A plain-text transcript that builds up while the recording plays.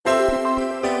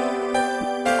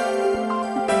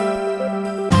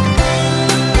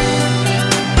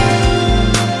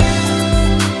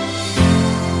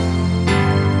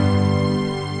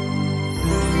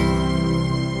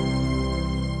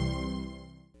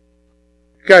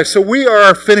Guys, so we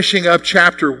are finishing up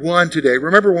chapter 1 today.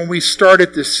 Remember when we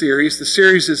started this series, the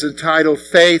series is entitled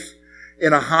Faith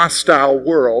in a Hostile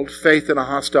World. Faith in a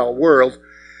Hostile World.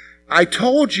 I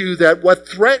told you that what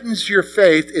threatens your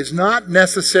faith is not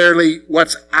necessarily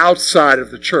what's outside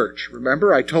of the church.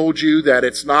 Remember, I told you that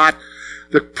it's not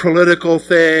the political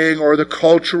thing or the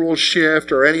cultural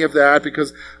shift or any of that,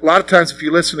 because a lot of times if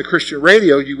you listen to Christian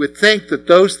radio, you would think that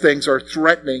those things are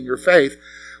threatening your faith.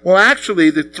 Well,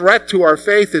 actually, the threat to our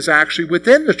faith is actually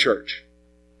within the church.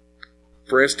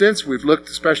 For instance, we've looked,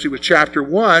 especially with chapter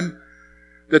 1,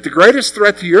 that the greatest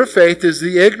threat to your faith is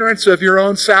the ignorance of your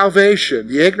own salvation,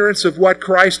 the ignorance of what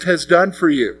Christ has done for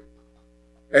you,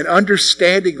 and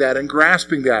understanding that and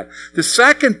grasping that. The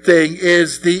second thing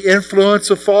is the influence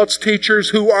of false teachers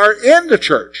who are in the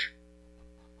church.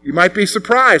 You might be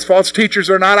surprised. False teachers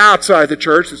are not outside the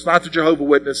church. It's not the Jehovah's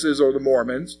Witnesses or the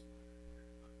Mormons.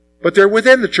 But they're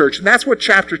within the church. And that's what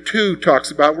chapter 2 talks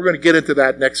about. We're going to get into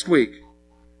that next week.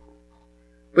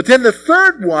 But then the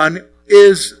third one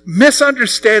is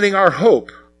misunderstanding our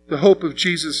hope. The hope of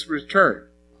Jesus' return.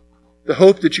 The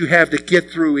hope that you have to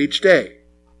get through each day.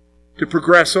 To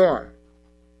progress on.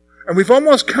 And we've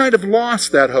almost kind of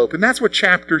lost that hope. And that's what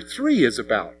chapter 3 is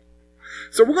about.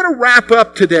 So we're going to wrap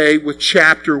up today with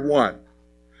chapter 1.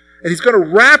 And he's going to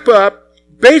wrap up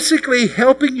basically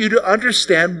helping you to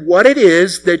understand what it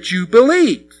is that you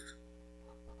believe.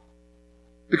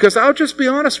 Because I'll just be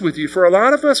honest with you, for a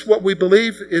lot of us, what we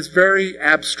believe is very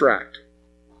abstract.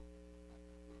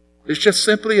 It's just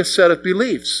simply a set of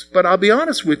beliefs. But I'll be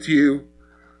honest with you,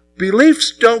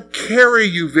 beliefs don't carry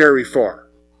you very far.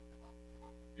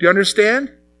 Do you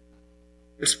understand?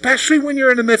 Especially when you're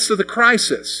in the midst of the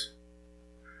crisis.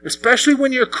 Especially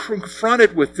when you're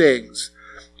confronted with things.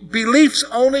 Beliefs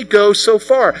only go so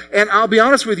far. And I'll be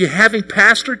honest with you, having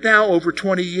pastored now over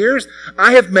 20 years,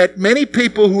 I have met many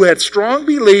people who had strong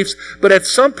beliefs, but at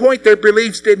some point their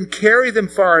beliefs didn't carry them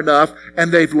far enough,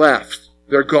 and they've left.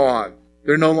 They're gone.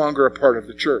 They're no longer a part of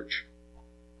the church.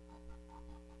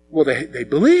 Well, they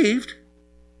believed.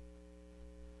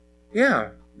 Yeah,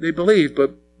 they believed,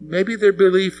 but maybe their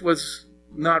belief was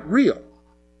not real.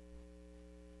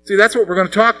 See, that's what we're going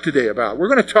to talk today about. We're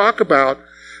going to talk about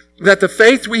that the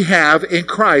faith we have in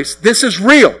Christ, this is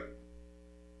real.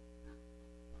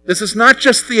 This is not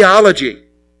just theology.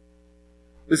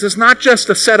 This is not just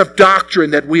a set of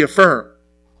doctrine that we affirm.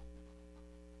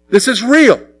 This is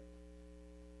real.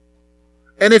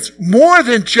 And it's more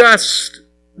than just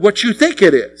what you think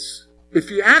it is. If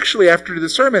you actually, after the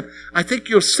sermon, I think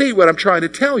you'll see what I'm trying to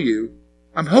tell you.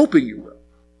 I'm hoping you will.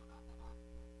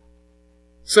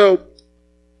 So,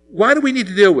 why do we need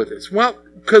to deal with this? Well,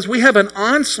 because we have an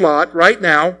onslaught right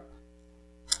now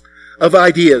of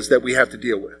ideas that we have to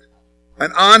deal with.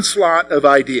 An onslaught of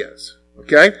ideas.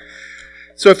 Okay?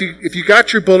 So if you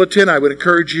got your bulletin, I would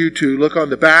encourage you to look on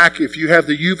the back. If you have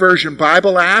the YouVersion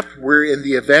Bible app, we're in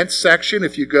the events section.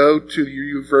 If you go to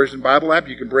your YouVersion Bible app,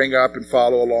 you can bring up and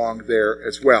follow along there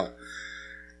as well.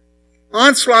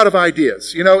 Onslaught of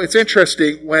ideas. You know, it's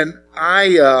interesting. When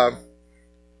I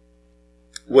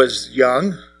was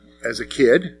young, as a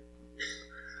kid,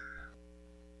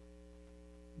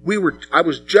 I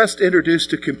was just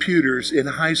introduced to computers in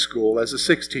high school as a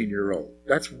 16-year-old.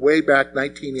 That's way back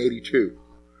 1982.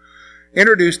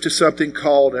 Introduced to something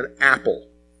called an Apple.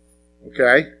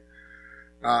 Okay?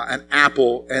 An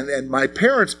Apple. And my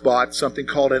parents bought something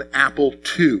called an Apple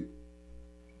II.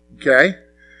 Okay?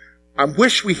 I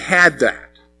wish we had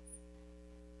that.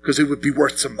 Because it would be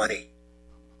worth some money.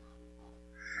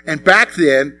 And back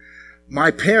then, my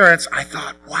parents, I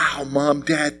thought, wow, Mom,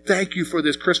 Dad, thank you for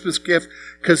this Christmas gift,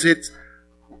 because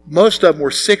most of them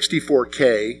were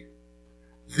 64K.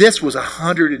 This was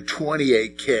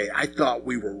 128K. I thought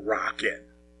we were rocking.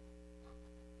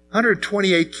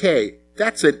 128K,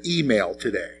 that's an email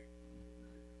today.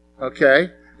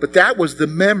 Okay? But that was the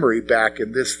memory back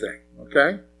in this thing.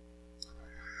 Okay?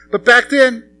 But back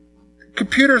then,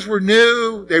 computers were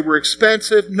new, they were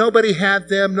expensive, nobody had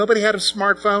them, nobody had a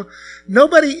smartphone.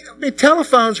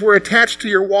 Telephones were attached to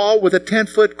your wall with a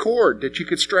 10-foot cord that you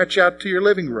could stretch out to your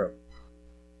living room.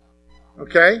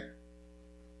 Okay?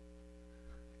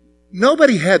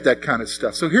 Nobody had that kind of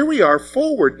stuff. So here we are,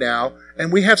 forward now,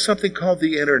 and we have something called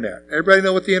the Internet. Everybody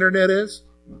know what the Internet is?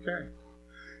 Okay.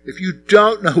 If you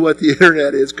don't know what the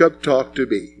Internet is, come talk to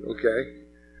me, okay?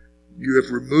 You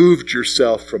have removed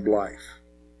yourself from life.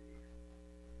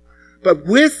 But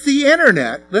with the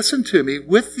Internet, listen to me,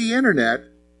 with the Internet,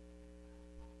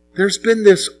 there's been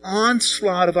this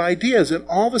onslaught of ideas, and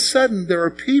all of a sudden there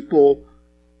are people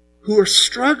who are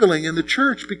struggling in the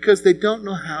church because they don't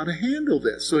know how to handle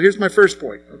this. So here's my first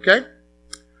point, okay?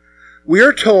 we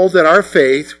are told that our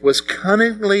faith was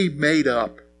cunningly made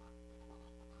up.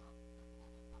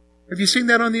 Have you seen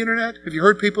that on the internet? Have you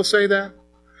heard people say that?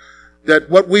 That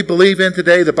what we believe in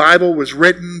today, the Bible, was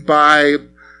written by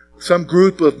some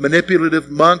group of manipulative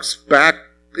monks back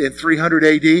in 300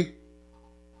 AD?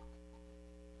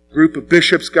 Group of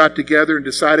bishops got together and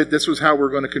decided this was how we're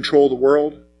going to control the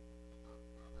world.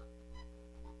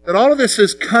 That all of this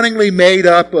is cunningly made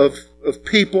up of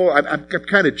people. I've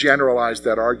kind of generalized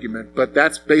that argument, but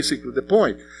that's basically the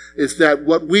point, is that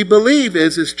what we believe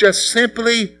is just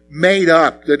simply made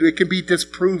up, that it can be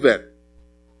disproven.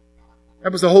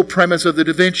 That was the whole premise of the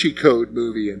Da Vinci Code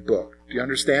movie and book. Do you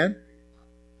understand?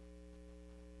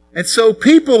 And so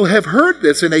people have heard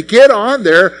this, and they get on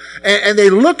there, and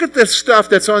they look at this stuff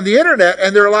that's on the internet,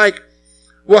 and they're like,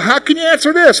 well, how can you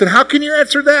answer this? And how can you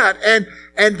answer that?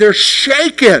 And they're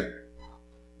shaken.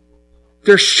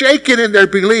 They're shaken in their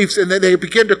beliefs, and then they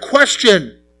begin to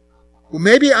question, well,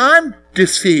 maybe I'm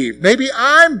deceived. Maybe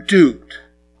I'm duped.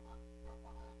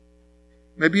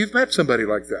 Maybe you've met somebody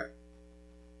like that.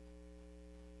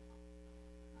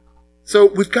 So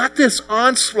we've got this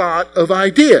onslaught of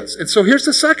ideas. And so here's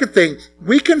the second thing.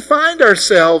 We can find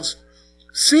ourselves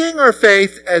seeing our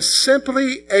faith as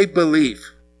simply a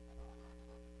belief.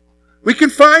 We can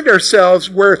find ourselves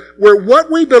where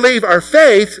what we believe, our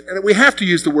faith, and we have to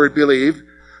use the word believe,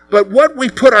 but what we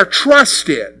put our trust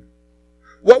in,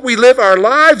 what we live our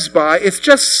lives by, it's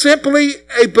just simply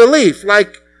a belief,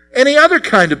 like any other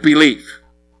kind of belief.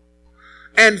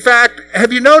 In fact,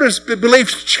 have you noticed the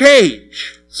beliefs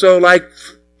change? So like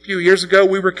a few years ago,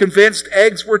 we were convinced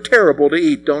eggs were terrible to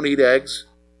eat. Don't eat eggs.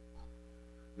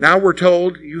 Now we're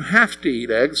told you have to eat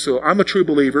eggs. So I'm a true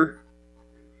believer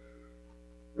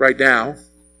right now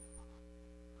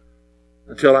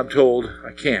until I'm told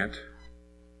I can't.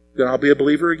 Then I'll be a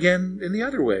believer again in the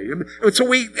other way. And so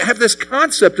we have this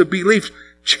concept of beliefs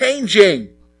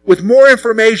changing. With more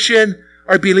information,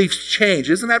 our beliefs change.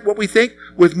 Isn't that what we think?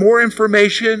 With more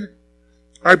information,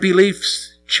 our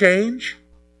beliefs change.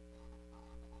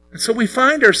 And so we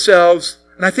find ourselves,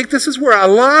 and I think this is where a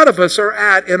lot of us are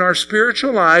at in our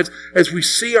spiritual lives as we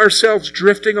see ourselves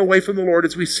drifting away from the Lord,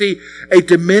 as we see a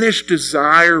diminished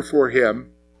desire for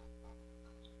Him,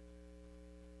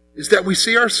 is that we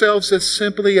see ourselves as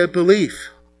simply a belief.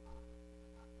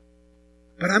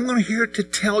 But I'm going here to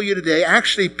tell you today,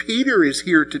 actually Peter is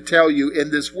here to tell you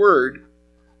in this word,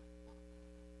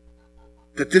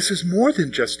 that this is more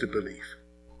than just a belief.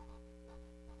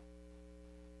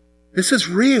 This is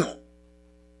real.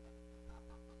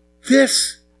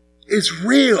 This is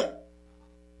real.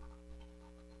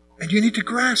 And you need to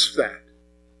grasp that.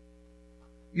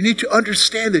 You need to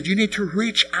understand it. You need to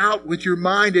reach out with your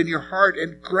mind and your heart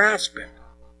and grasp it.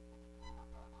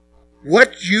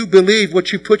 What you believe,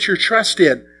 what you put your trust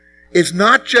in, is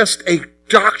not just a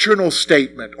doctrinal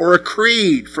statement or a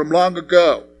creed from long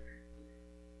ago.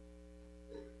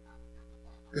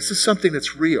 This is something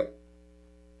that's real.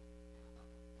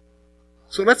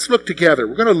 So let's look together.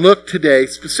 We're going to look today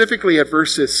specifically at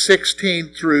verses 16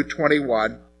 through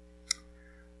 21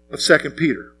 of 2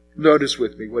 Peter. Notice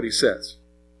with me what he says.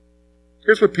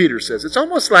 Here's what Peter says. It's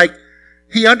almost like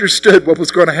he understood what was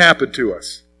going to happen to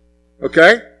us.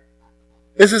 Okay?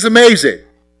 This is amazing.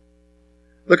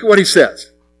 Look at what he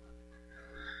says.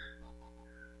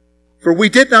 For we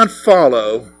did not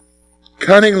follow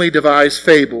cunningly devised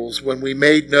fables when we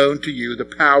made known to you the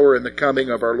power and the coming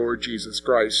of our Lord Jesus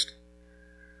Christ,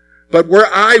 but were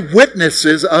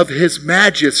eyewitnesses of His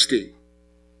majesty.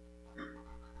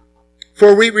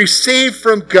 For we received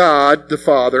from God the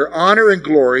Father honor and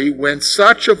glory when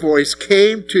such a voice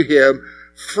came to Him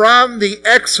from the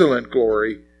excellent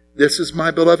glory, "This is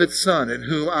my beloved Son, in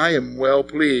whom I am well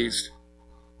pleased."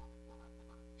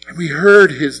 And we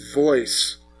heard His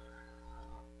voice.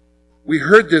 We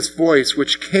heard this voice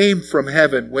which came from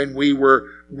heaven when we were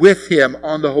with Him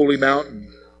on the holy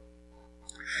mountain.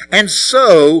 And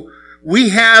so we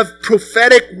have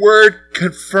prophetic word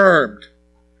confirmed,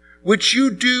 which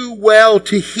you do well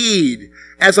to heed,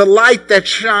 as a light that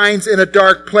shines in a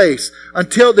dark place,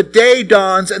 until the day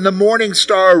dawns and the morning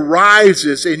star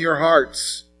rises in your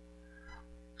hearts.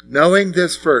 Knowing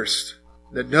this first,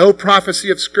 that no prophecy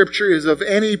of Scripture is of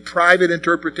any private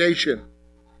interpretation.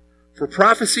 For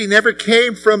prophecy never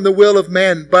came from the will of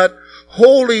men, but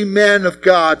holy men of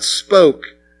God spoke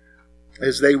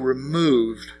as they were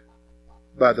moved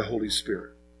by the Holy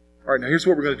Spirit. All right, now here's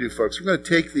what we're going to do, folks. We're going to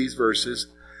take these verses.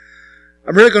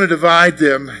 I'm really going to divide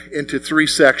them into 3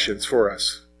 sections for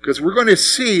us, because we're going to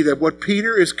see that what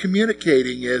Peter is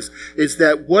communicating is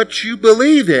that what you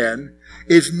believe in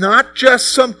is not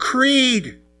just some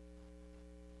creed.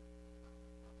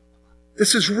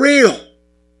 This is real.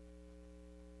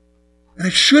 And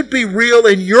it should be real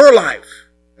in your life.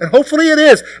 And hopefully it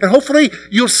is. And hopefully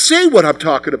you'll see what I'm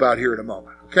talking about here in a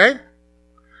moment. Okay?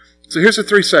 So here's the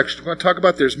 3 sections. We're going to talk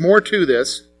about there's more to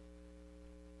this.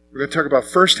 We're going to talk about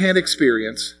firsthand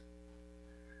experience.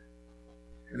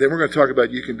 And then we're going to talk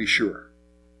about you can be sure.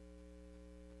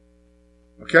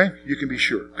 Okay? You can be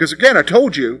sure. Because again, I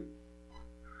told you,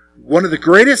 one of the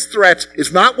greatest threats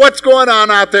is not what's going on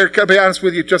out there. Can I be honest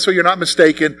with you, just so you're not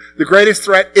mistaken. The greatest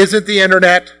threat isn't the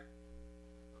internet.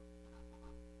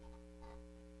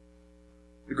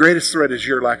 The greatest threat is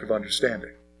your lack of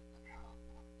understanding.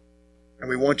 And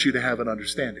we want you to have an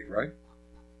understanding, right?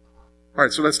 All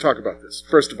right, so let's talk about this.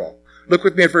 First of all, look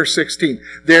with me at verse 16.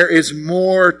 There is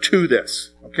more to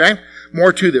this, okay?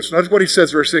 More to this. Notice what he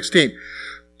says, verse 16.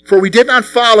 For we did not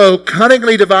follow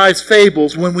cunningly devised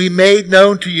fables when we made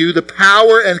known to you the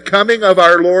power and coming of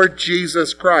our Lord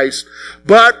Jesus Christ,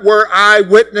 but were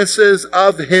eyewitnesses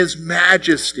of his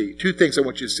majesty. 2 things I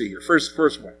want you to see here.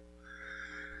 First one.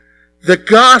 The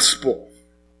gospel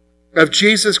of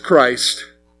Jesus Christ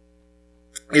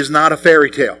is not a fairy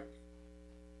tale.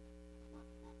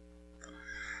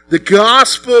 The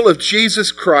gospel of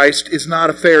Jesus Christ is not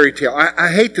a fairy tale.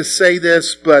 I hate to say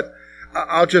this, but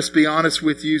I'll just be honest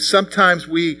with you. Sometimes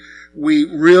we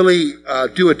really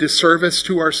do a disservice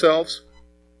to ourselves.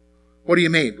 What do you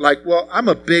mean? Like, well, I'm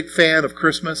a big fan of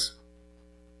Christmas.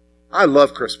 I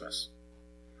love Christmas.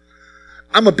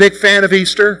 I'm a big fan of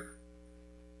Easter.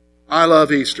 I love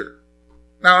Easter.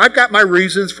 Now, I've got my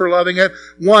reasons for loving it.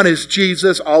 One is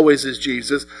Jesus, always is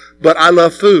Jesus. But I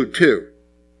love food, too.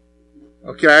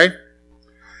 Okay?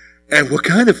 And what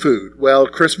kind of food? Well,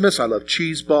 Christmas, I love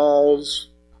cheese balls.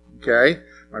 Okay?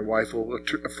 My wife will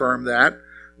affirm that.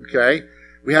 Okay?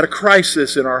 We had a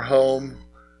crisis in our home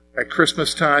at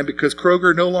Christmas time because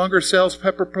Kroger no longer sells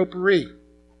pepper potpourri.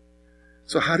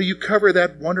 So how do you cover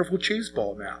that wonderful cheese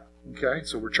ball now? Okay?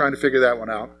 So we're trying to figure that one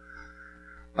out.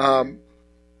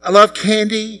 I love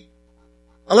candy.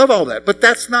 I love all that. But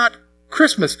that's not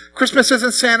Christmas. Christmas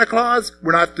isn't Santa Claus.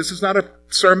 This is not a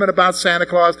sermon about Santa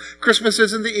Claus. Christmas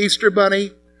isn't the Easter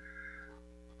Bunny.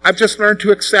 I've just learned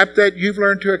to accept that. You've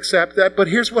learned to accept that. But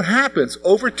here's what happens.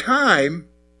 Over time,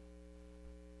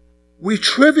 we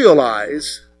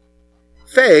trivialize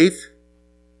faith.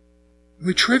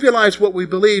 We trivialize what we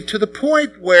believe to the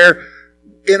point where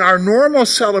in our normal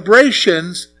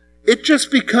celebrations, it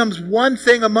just becomes one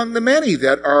thing among the many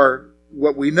that are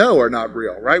what we know are not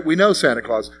real, right? We know Santa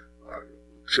Claus.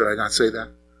 Should I not say that?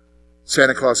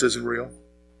 Santa Claus isn't real?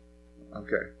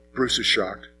 Okay. Bruce is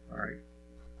shocked. All right.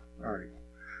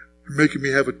 You're making me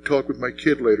have a talk with my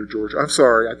kid later, George. I'm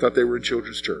sorry. I thought they were in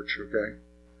children's church, okay?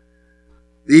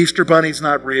 The Easter Bunny's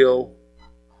not real,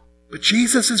 but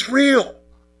Jesus is real.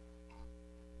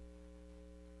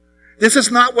 This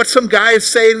is not what some guy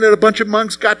is saying that a bunch of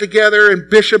monks got together and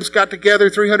bishops got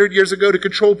together 300 years ago to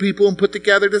control people and put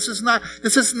together. This is not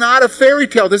a fairy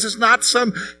tale. This is not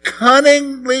some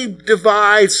cunningly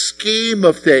devised scheme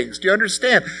of things. Do you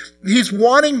understand? He's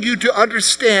wanting you to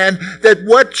understand that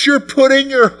what you're putting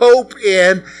your hope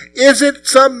in isn't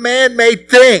some man-made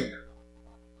thing.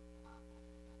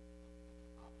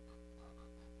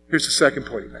 Here's the second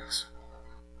point he makes.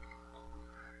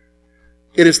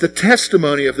 It is the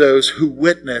testimony of those who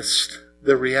witnessed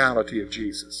the reality of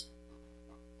Jesus.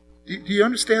 Do you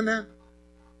understand that?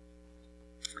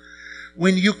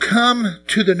 When you come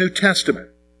to the New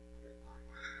Testament,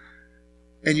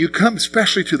 and you come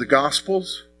especially to the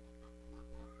Gospels,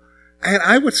 and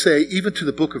I would say even to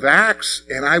the book of Acts,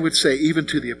 and I would say even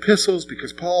to the epistles,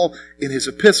 because Paul in his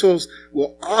epistles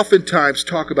will oftentimes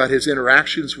talk about his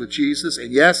interactions with Jesus,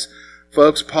 and yes,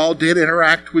 folks, Paul did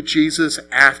interact with Jesus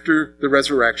after the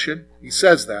resurrection. He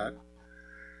says that.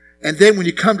 And then when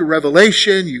you come to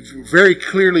Revelation, you very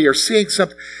clearly are seeing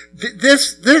something.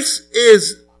 This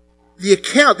is the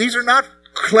account. These are not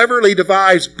cleverly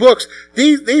devised books.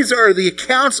 These are the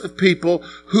accounts of people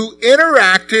who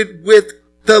interacted with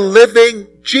the living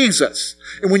Jesus.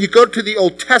 And when you go to the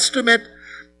Old Testament,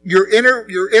 you're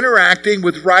interacting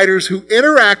with writers who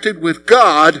interacted with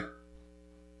God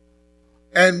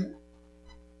and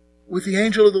with the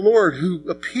angel of the Lord who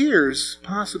appears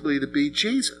possibly to be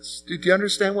Jesus. Do you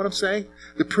understand what I'm saying?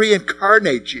 The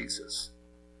pre-incarnate Jesus.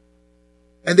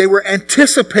 And they were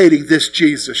anticipating this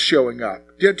Jesus showing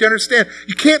up. Do you understand?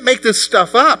 You can't make this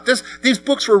stuff up. These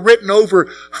books were written over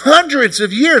hundreds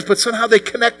of years, but somehow they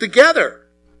connect together.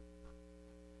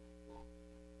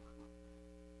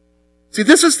 See,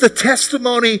 this is the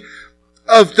testimony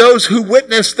of those who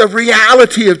witnessed the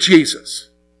reality of Jesus.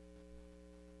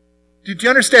 Did you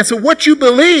understand? So what you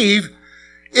believe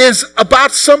is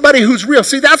about somebody who's real.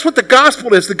 See, that's what the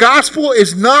gospel is. The gospel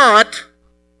is not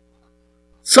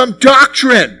some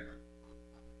doctrine.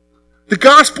 The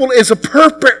gospel is a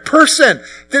perfect person.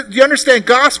 Do you understand?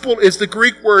 Gospel is the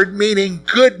Greek word meaning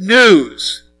good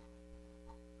news.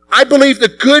 I believe the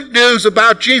good news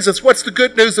about Jesus. What's the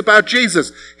good news about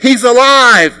Jesus? He's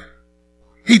alive.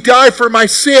 He died for my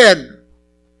sin.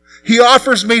 He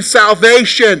offers me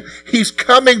salvation. He's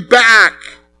coming back.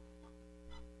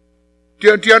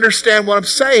 Do you understand what I'm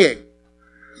saying?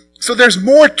 So there's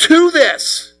more to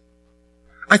this.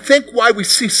 I think why we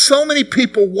see so many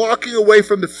people walking away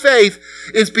from the faith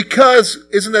is because,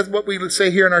 isn't that what we say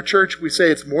here in our church? We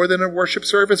say it's more than a worship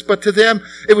service, but to them,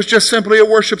 it was just simply a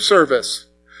worship service.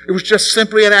 It was just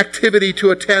simply an activity to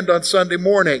attend on Sunday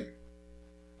morning.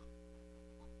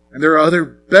 And there are other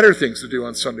better things to do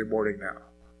on Sunday morning now.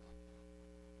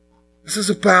 This is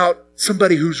about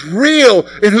somebody who's real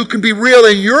and who can be real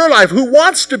in your life, who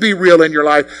wants to be real in your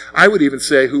life. I would even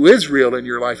say who is real in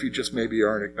your life, you just maybe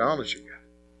aren't acknowledging it.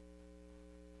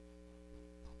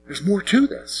 There's more to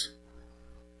this.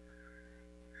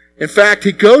 In fact,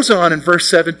 he goes on in verse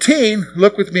 17,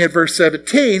 look with me at verse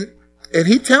 17, and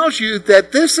he tells you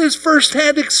that this is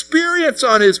firsthand experience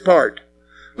on his part.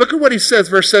 Look at what he says,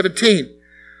 verse 17.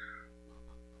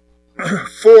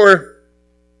 For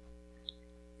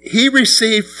he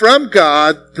received from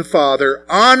God the Father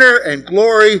honor and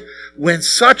glory when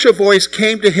such a voice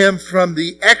came to him from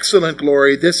the excellent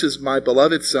glory, "This is my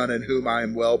beloved Son in whom I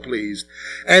am well pleased."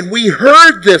 And we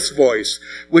heard this voice,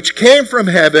 which came from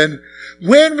heaven,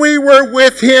 when we were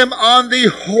with him on the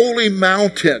holy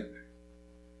mountain.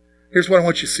 Here's what I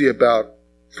want you to see about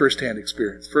firsthand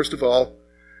experience. First of all,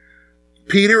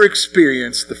 Peter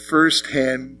experienced the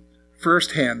firsthand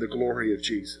the glory of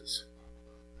Jesus.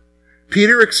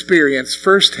 Peter experienced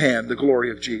firsthand the glory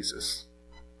of Jesus.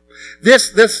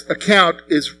 This account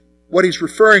is what he's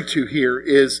referring to here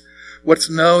is what's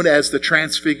known as the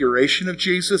transfiguration of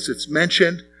Jesus. It's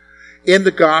mentioned in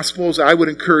the Gospels. I would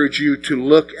encourage you to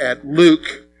look at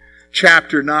Luke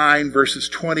chapter 9, verses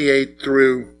 28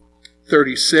 through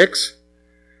 36.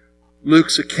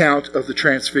 Luke's account of the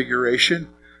transfiguration.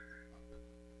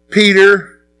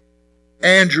 Peter,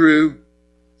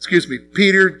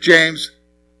 James,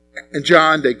 and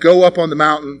John, they go up on the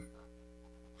mountain.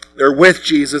 They're with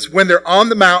Jesus. When they're on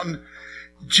the mountain,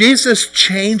 Jesus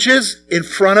changes in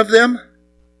front of them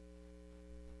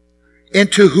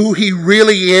into who he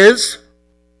really is.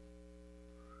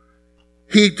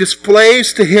 He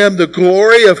displays to him the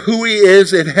glory of who he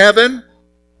is in heaven.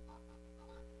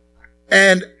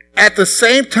 And at the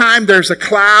same time, there's a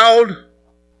cloud,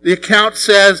 the account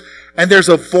says, and there's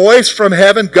a voice from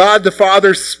heaven, God the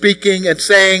Father speaking and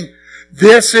saying,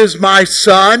 "This is my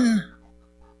Son."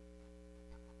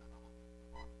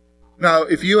 Now,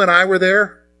 if you and I were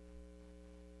there,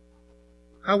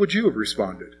 how would you have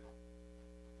responded?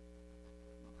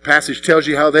 The passage tells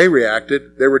you how they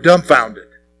reacted. They were dumbfounded.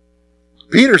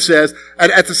 Peter says,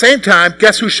 and at the same time,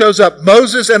 guess who shows up?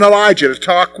 Moses and Elijah to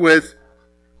talk with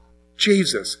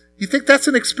Jesus. You think that's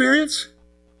an experience?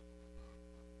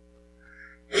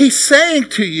 He's saying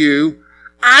to you,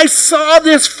 I saw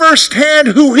this firsthand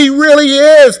who he really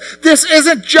is. This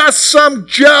isn't just some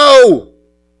Joe.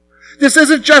 This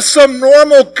isn't just some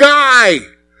normal guy.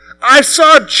 I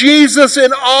saw Jesus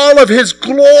in all of his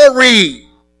glory.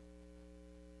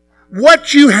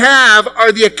 What you have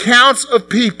are the accounts of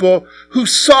people who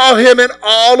saw him in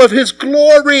all of his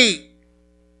glory.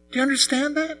 Do you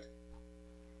understand that?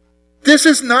 This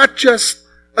is not just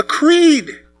a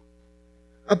creed,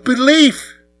 a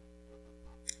belief.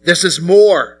 This is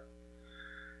more.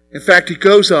 In fact, he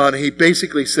goes on, he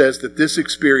basically says that this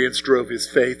experience drove his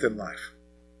faith in life.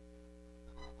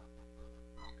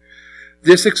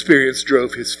 This experience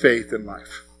drove his faith in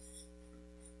life.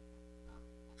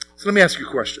 So let me ask you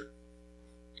a question.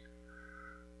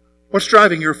 What's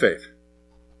driving your faith?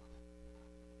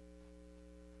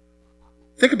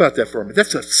 Think about that for a minute.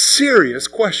 That's a serious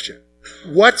question.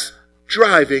 What's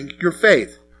driving your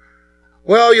faith?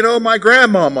 Well, you know, my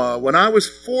grandmama, when I was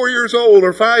 4 years old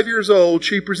or 5 years old,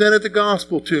 she presented the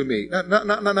gospel to me.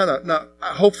 No.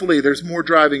 Hopefully there's more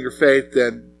driving your faith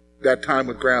than that time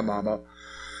with grandmama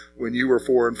when you were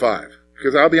 4 and 5.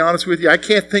 Because I'll be honest with you, I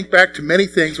can't think back to many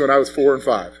things when I was 4 and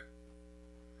 5.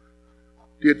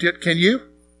 Can you?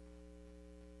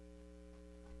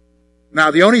 Now,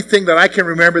 the only thing that I can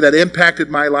remember that impacted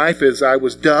my life is I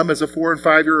was dumb as a 4 and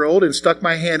 5-year-old and stuck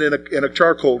my hand in a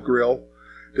charcoal grill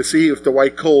to see if the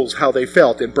white coals, how they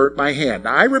felt, and burnt my hand.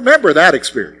 Now, I remember that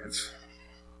experience.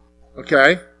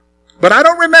 Okay? But I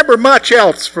don't remember much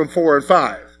else from 4 and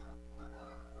 5.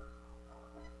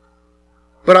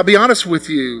 But I'll be honest with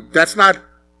you, that's not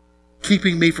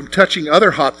keeping me from touching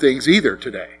other hot things either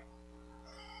today.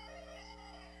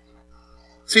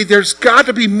 See, there's got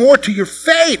to be more to your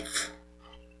faith.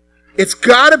 It's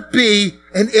got to be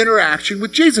an interaction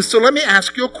with Jesus. So let me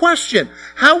ask you a question.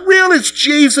 How real is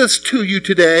Jesus to you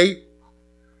today?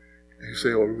 And you say,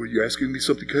 oh, are you asking me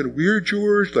something kind of weird,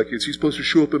 George? Like, is he supposed to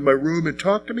show up in my room and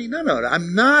talk to me? No,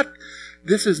 I'm not.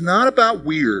 This is not about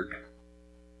weird.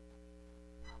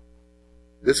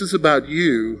 This is about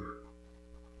you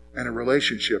and a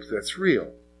relationship that's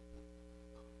real.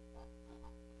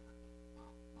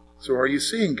 So are you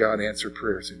seeing God answer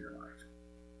prayers in your life?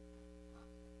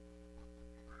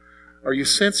 Are you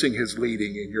sensing His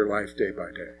leading in your life day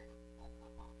by day?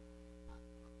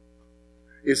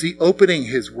 Is He opening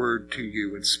His Word to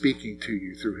you and speaking to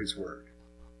you through His Word?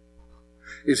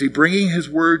 Is He bringing His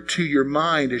Word to your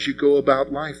mind as you go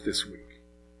about life this week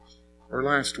or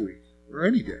last week or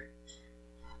any day?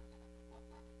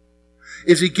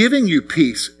 Is He giving you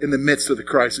peace in the midst of the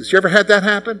crisis? You ever had that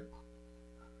happen?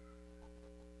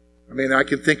 I mean, I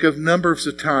can think of numbers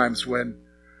of times when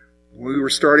we were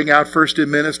starting out first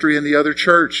in ministry in the other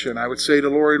church, and I would say to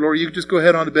Lori, you just go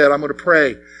ahead on to bed, I'm going to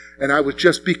pray. And I would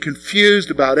just be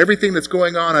confused about everything that's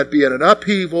going on. I'd be in an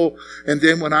upheaval, and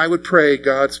then when I would pray,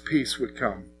 God's peace would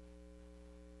come.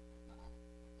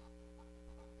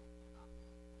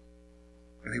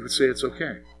 And He would say, it's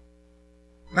okay.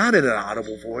 Not in an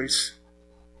audible voice,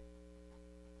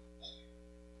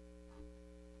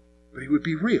 but He would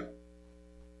be real.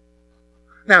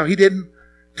 Now, He didn't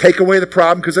take away the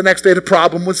problem because the next day the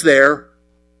problem was there.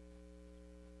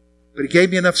 But He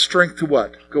gave me enough strength to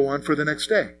what? Go on for the next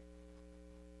day.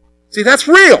 See, that's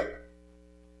real.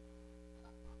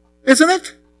 Isn't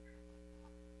it?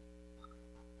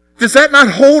 Does that not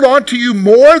hold on to you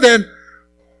more than,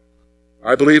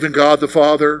 I believe in God the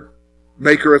Father,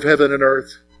 maker of heaven and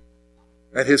earth,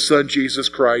 and His Son Jesus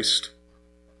Christ,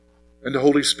 and the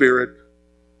Holy Spirit?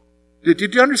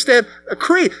 Did you understand? A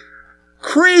creed.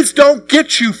 Creeds don't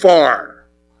get you far.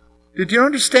 Did you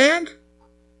understand?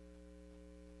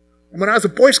 When I was a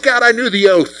Boy Scout, I knew the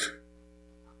oath.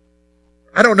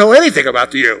 I don't know anything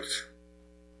about the oath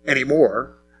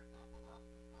anymore.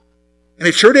 And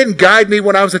it sure didn't guide me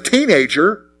when I was a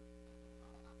teenager.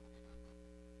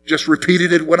 Just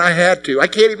repeated it when I had to. I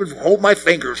can't even hold my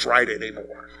fingers right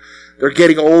anymore. They're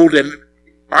getting old and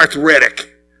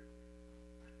arthritic.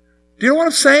 Do you know what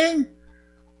I'm saying?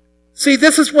 See,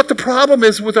 this is what the problem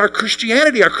is with our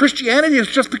Christianity. Our Christianity has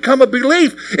just become a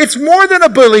belief. It's more than a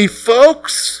belief,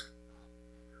 folks.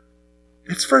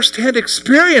 It's first-hand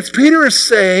experience. Peter is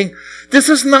saying, this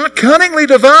is not cunningly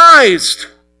devised.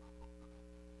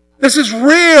 This is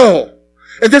real.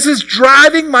 And this is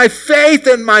driving my faith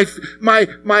and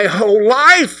my whole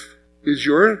life. Is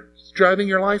yours driving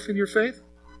your life and your faith?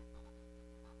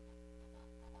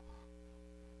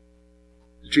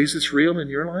 Is Jesus real in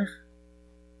your life?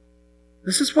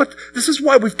 This is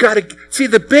why we've got to see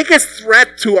the biggest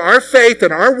threat to our faith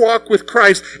and our walk with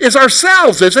Christ is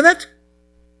ourselves, isn't it?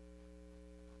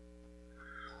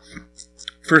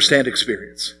 First-hand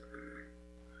experience.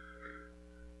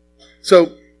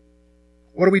 So,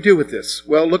 what do we do with this?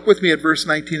 Well, look with me at verse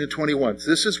 19 and 21.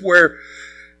 This is where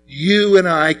you and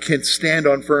I can stand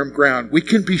on firm ground. We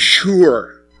can be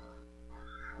sure.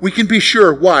 We can be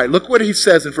sure. Why? Look what he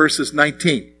says in verses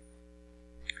 19.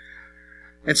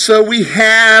 And so we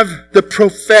have the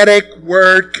prophetic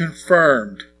word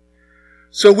confirmed.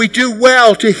 So we do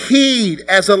well to heed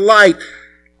as a light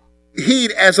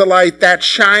that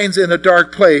shines in a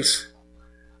dark place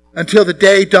until the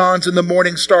day dawns and the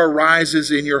morning star rises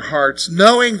in your hearts,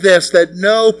 knowing this, that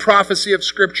no prophecy of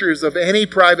Scripture is of any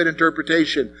private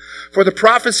interpretation. For the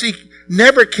prophecy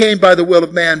never came by the will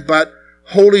of man, but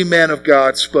holy men of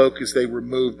God spoke as they were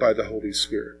moved by the Holy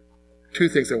Spirit. Two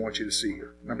things I want you to see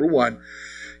here. Number one,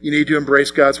 you need to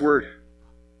embrace God's Word.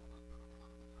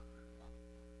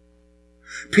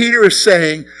 Peter is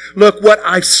saying, look, what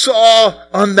I saw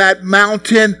on that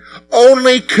mountain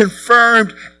only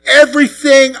confirmed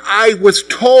everything I was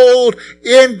told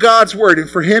in God's Word. And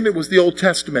for him, it was the Old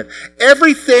Testament.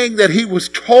 Everything that he was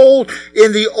told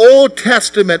in the Old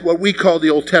Testament, what we call the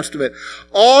Old Testament,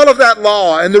 all of that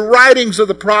law and the writings of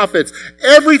the prophets,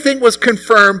 everything was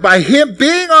confirmed by him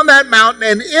being on that mountain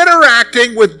and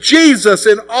interacting with Jesus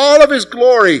in all of his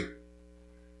glory.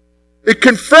 It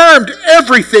confirmed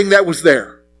everything that was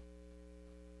there.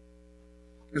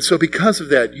 And so because of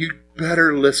that, you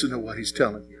better listen to what he's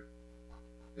telling you.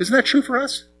 Isn't that true for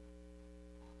us?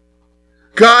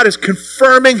 God is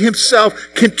confirming himself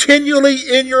continually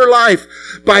in your life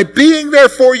by being there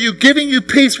for you, giving you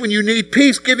peace when you need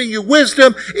peace, giving you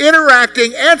wisdom,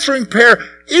 interacting, answering prayer,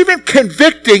 even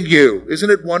convicting you. Isn't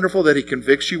it wonderful that he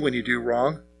convicts you when you do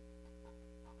wrong?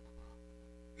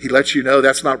 He lets you know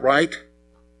that's not right.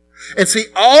 And see,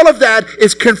 all of that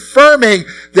is confirming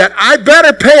that I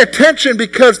better pay attention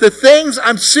because the things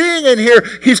I'm seeing in here,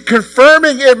 he's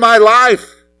confirming in my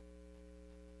life.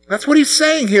 That's what he's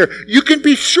saying here. You can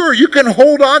be sure. You can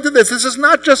hold on to this. This is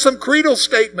not just some creedal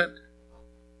statement.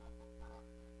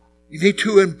 You need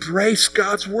to embrace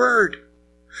God's word.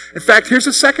 In fact, here's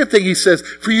the second thing he says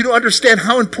for you to understand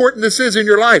how important this is in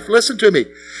your life. Listen to me.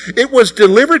 It was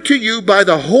delivered to you by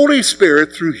the Holy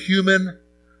Spirit through human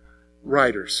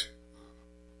writers.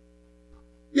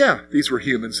 Yeah, these were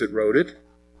humans that wrote it.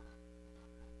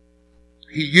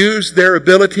 He used their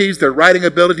abilities, their writing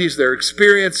abilities, their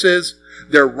experiences,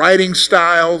 their writing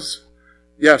styles.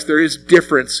 Yes, there is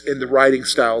difference in the writing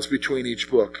styles between each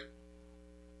book.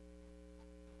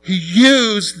 He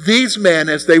used these men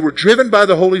as they were driven by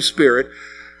the Holy Spirit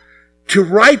to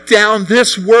write down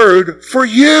this word for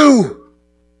you.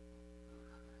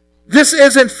 This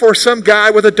isn't for some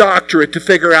guy with a doctorate to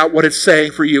figure out what it's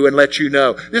saying for you and let you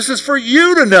know. This is for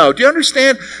you to know. Do you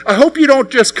understand? I hope you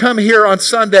don't just come here on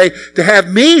Sunday to have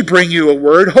me bring you a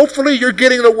word. Hopefully you're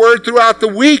getting the word throughout the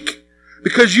week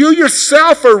because you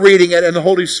yourself are reading it and the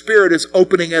Holy Spirit is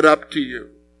opening it up to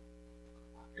you.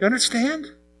 Do you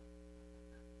understand?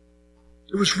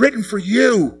 It was written for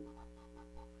you.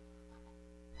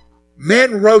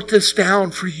 Men wrote this down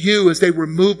for you as they were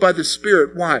moved by the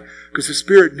Spirit. Why? Because the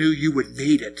Spirit knew you would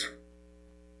need it.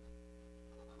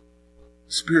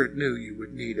 The Spirit knew you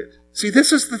would need it. See,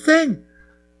 this is the thing.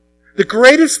 The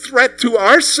greatest threat to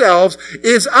ourselves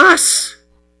is us.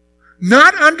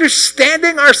 Not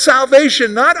understanding our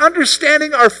salvation, not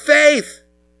understanding our faith.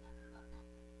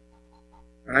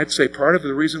 And I'd say part of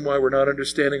the reason why we're not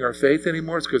understanding our faith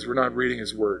anymore is because we're not reading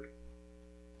His Word.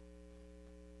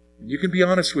 You can be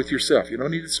honest with yourself. You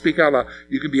don't need to speak out loud.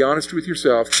 You can be honest with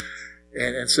yourself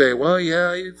and say, well,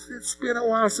 yeah, it's been a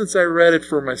while since I read it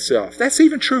for myself. That's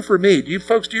even true for me. Do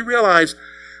you realize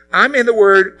I'm in the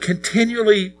Word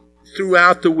continually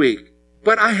throughout the week?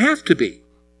 But I have to be.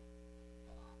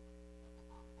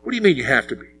 What do you mean you have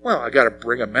to be? Well, I got to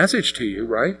bring a message to you,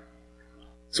 right?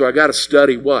 So I got to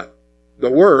study what?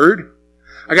 The Word.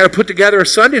 I got to put together a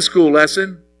Sunday school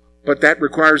lesson, but that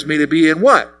requires me to be in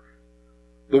what?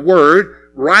 The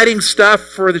Word. Writing stuff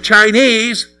for the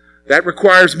Chinese, that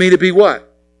requires me to be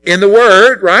what? In the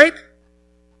Word, right?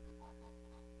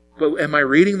 But am I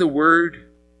reading the Word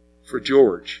for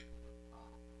George?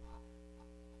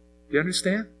 Do you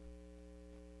understand?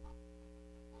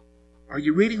 Are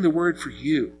you reading the Word for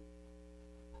you?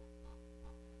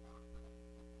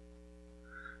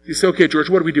 You say, okay, George,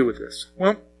 what do we do with this?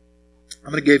 Well,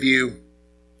 I'm going to give you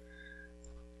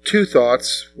two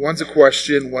thoughts. One's a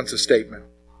question, one's a statement.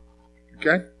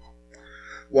 Okay?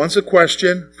 One's a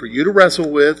question for you to wrestle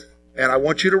with, and I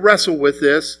want you to wrestle with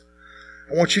this.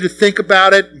 I want you to think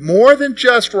about it more than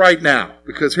just right now,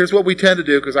 because here's what we tend to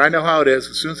do, because I know how it is.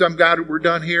 As soon as we're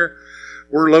done here,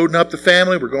 we're loading up the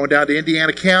family. We're going down to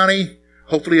Indiana County.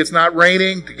 Hopefully it's not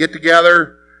raining to get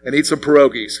together and eat some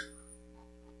pierogies.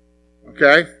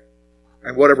 Okay?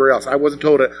 And whatever else. I wasn't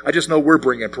told it. I just know we're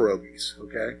bringing pierogies.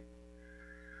 Okay?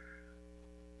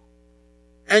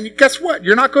 And guess what?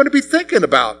 You're not going to be thinking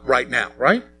about right now,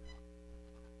 right?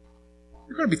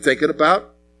 You're going to be thinking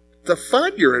about the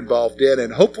fun you're involved in,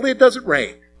 and hopefully it doesn't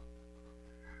rain.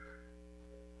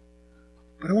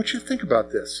 But I want you to think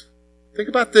about this. Think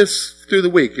about this through the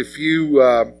week. If you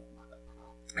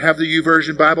have the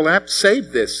YouVersion Bible app,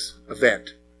 save this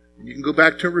event. You can go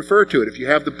back to refer to it. If you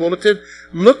have the bulletin,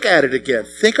 look at it again.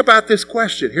 Think about this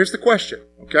question. Here's the question,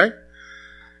 okay?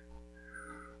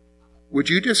 Would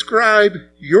you describe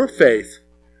your faith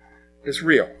as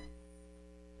real?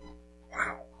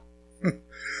 Wow.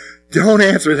 Don't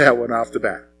answer that one off the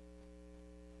bat.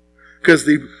 Because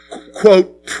the,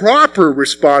 quote, proper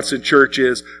response in church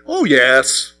is, oh,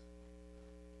 yes.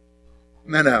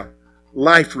 No.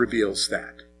 Life reveals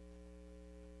that.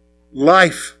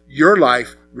 Your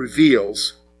life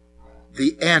reveals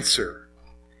the answer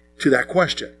to that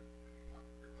question.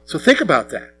 So think about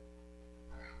that.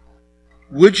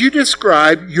 Would you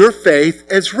describe your faith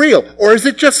as real? Or is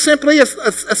it just simply a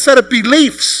set of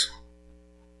beliefs?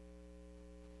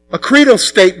 A creedal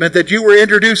statement that you were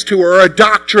introduced to, or a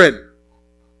doctrine?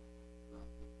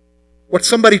 What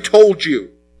somebody told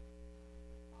you?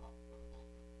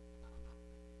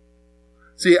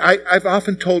 See, I've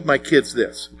often told my kids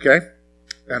this, okay?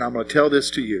 And I'm going to tell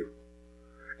this to you.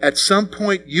 at some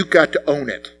point you got to own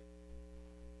it.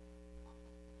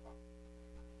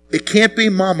 It can't be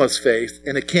mama's faith,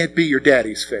 and it can't be your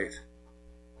daddy's faith.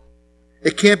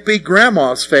 It can't be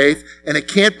grandma's faith, and it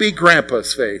can't be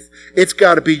grandpa's faith. It's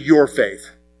got to be your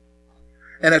faith.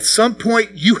 And at some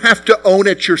point, you have to own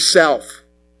it yourself.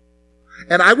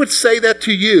 And I would say that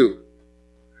to you.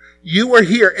 You are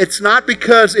here. It's not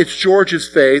because it's George's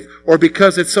faith or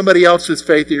because it's somebody else's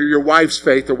faith or your wife's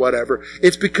faith or whatever.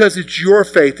 It's because it's your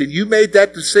faith, and you made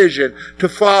that decision to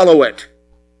follow it,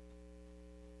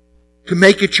 to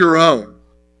make it your own.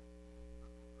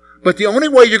 But the only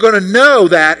way you're going to know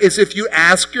that is if you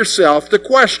ask yourself the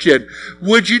question,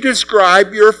 would you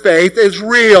describe your faith as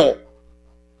real?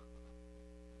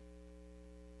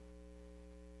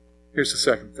 Here's the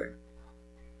second thing.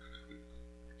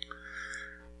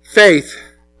 Faith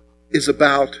is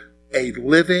about a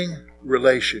living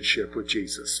relationship with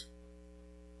Jesus.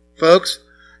 Folks,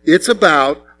 it's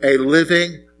about a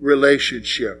living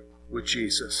relationship with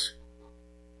Jesus.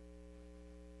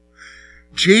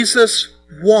 Jesus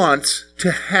wants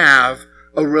to have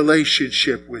a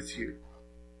relationship with you.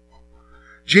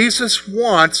 Jesus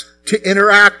wants to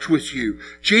interact with you.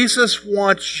 Jesus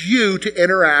wants you to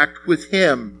interact with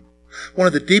Him. One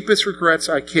of the deepest regrets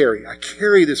I carry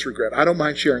this regret. I don't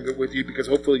mind sharing it with you because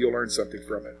hopefully you'll learn something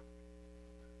from it.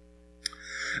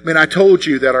 I told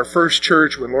you that our first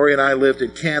church, when Lori and I lived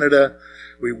in Canada,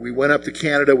 we went up to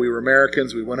Canada. We were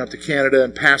Americans. We went up to Canada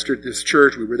and pastored this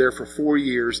church. We were there for 4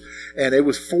 years. And it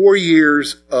was 4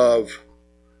 years of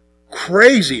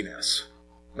craziness.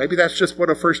 Maybe that's just what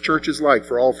a first church is like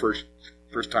for all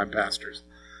first-time pastors.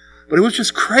 But it was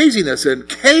just craziness and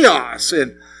chaos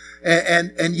and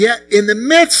yet, in the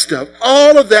midst of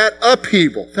all of that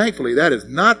upheaval, thankfully that has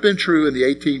not been true in the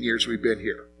 18 years we've been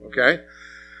here, okay?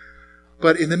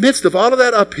 But in the midst of all of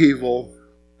that upheaval,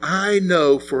 I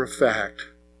know for a fact,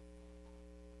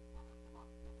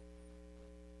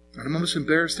 and I'm almost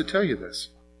embarrassed to tell you this,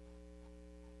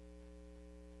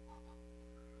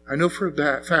 I know for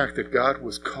a fact that God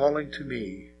was calling to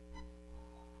me,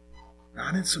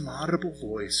 not in some audible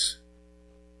voice,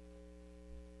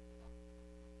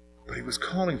 but He was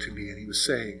calling to me and He was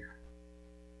saying,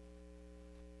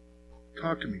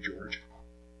 talk to me, George.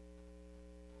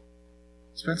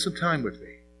 Spend some time with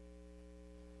me.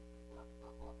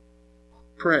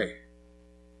 Pray.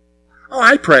 Oh,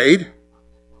 I prayed.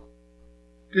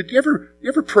 Did you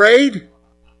ever prayed?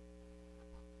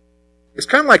 It's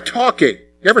kind of like talking.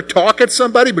 You ever talk at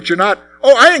somebody, but you're not,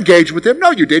 oh, I engaged with them.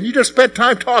 No, you didn't. You just spent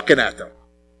time talking at them.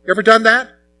 You ever done that?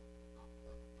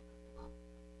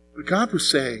 But God was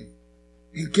saying,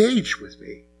 engage with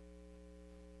me.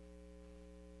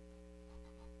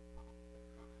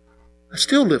 I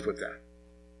still live with that.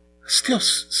 I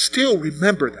still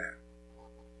remember that.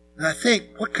 And I think,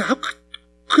 how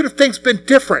could have things been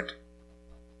different?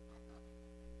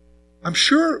 I'm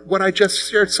sure what I just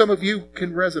shared, some of you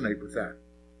can resonate with that.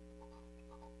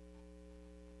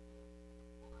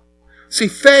 See,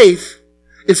 faith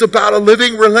is about a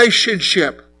living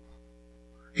relationship.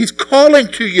 He's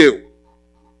calling to you.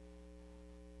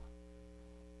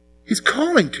 He's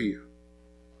calling to you.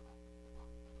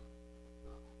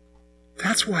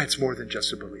 That's why it's more than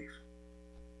just a belief.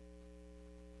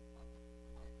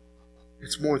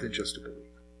 It's more than just a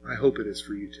belief. I hope it is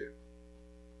for you too.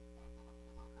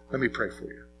 Let me pray for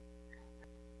you.